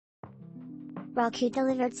Roku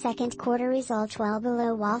delivered second quarter results well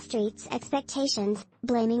below Wall Street's expectations,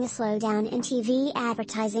 blaming a slowdown in TV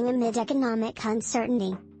advertising amid economic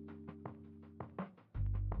uncertainty.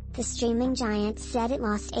 The streaming giant said it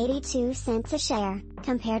lost 82 cents a share,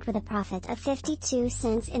 compared with a profit of 52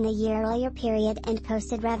 cents in the year earlier period, and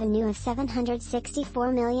posted revenue of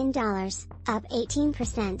 $764 million, up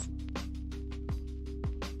 18%.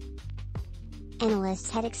 Analysts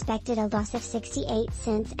had expected a loss of 68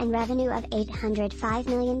 cents and revenue of $805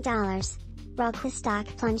 million. Roku stock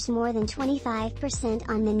plunged more than 25%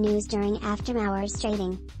 on the news during after-hours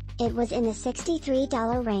trading. It was in the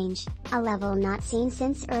 $63 range, a level not seen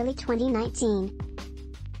since early 2019.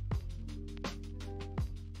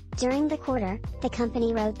 During the quarter, the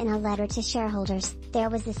company wrote in a letter to shareholders,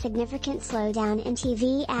 "There was a significant slowdown in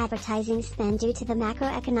TV advertising spend due to the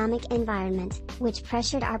macroeconomic environment, which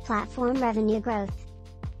pressured our platform revenue growth.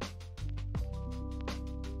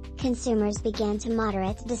 Consumers began to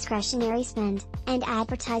moderate discretionary spend, and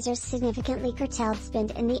advertisers significantly curtailed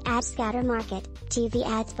spend in the ad scatter market, TV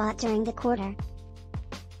ads bought during the quarter.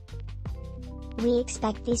 We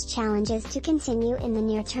expect these challenges to continue in the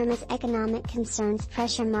near term as economic concerns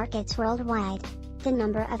pressure markets worldwide." The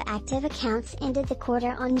number of active accounts ended the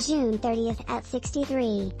quarter on June 30th at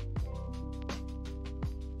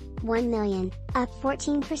 63.1 million, up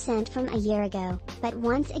 14% from a year ago, but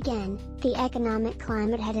once again, the economic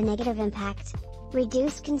climate had a negative impact.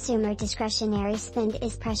 Reduced consumer discretionary spend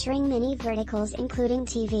is pressuring many verticals including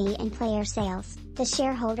TV and player sales, the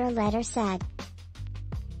shareholder letter said.